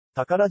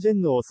タカラジェ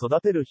ンヌを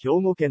育てる兵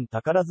庫県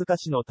宝塚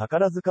市の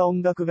宝塚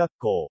音楽学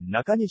校、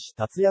中西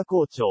達也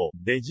校長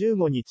で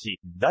15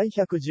日、第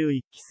111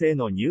期生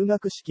の入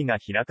学式が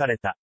開かれ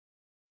た。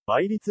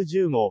倍率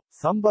15、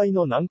3倍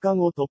の難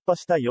関を突破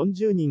した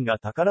40人が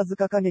宝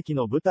塚歌劇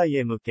の舞台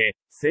へ向け、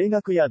声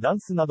楽やダン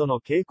スなどの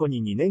稽古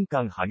に2年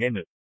間励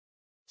む。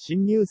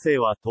新入生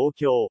は東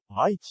京、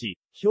愛知、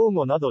兵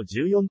庫など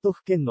14都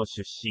府県の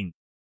出身。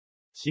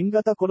新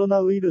型コロナ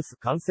ウイルス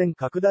感染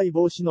拡大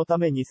防止のた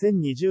め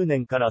2020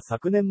年から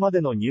昨年まで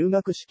の入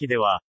学式で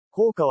は、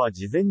校歌は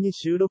事前に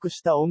収録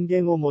した音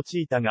源を用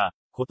いたが、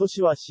今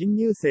年は新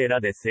入生ら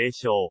で斉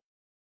唱。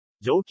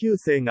上級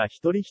生が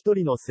一人一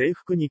人の制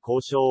服に校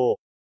章を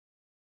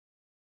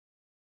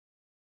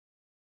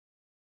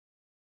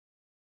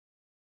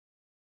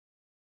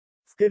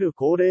つける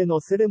恒例の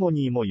セレモ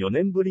ニーも4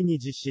年ぶりに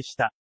実施し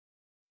た。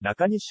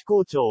中西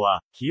校長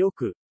は、清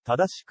く、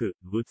正しく、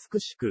美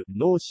しく、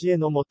の教え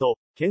のもと、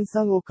研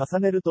鑽を重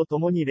ねるとと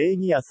もに礼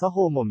儀や作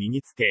法も身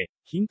につけ、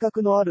品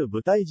格のある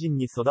舞台人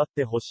に育っ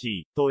てほ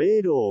しい、とエ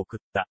ールを送っ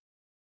た。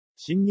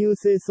新入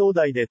生総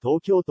代で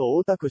東京都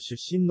大田区出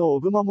身の小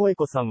熊萌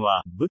子さん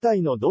は、舞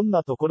台のどん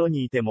なところ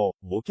にいても、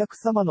お客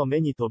様の目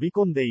に飛び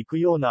込んでいく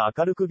ような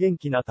明るく元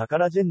気なタカ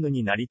ラジェンヌ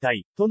になりた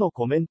い、との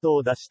コメント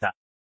を出した。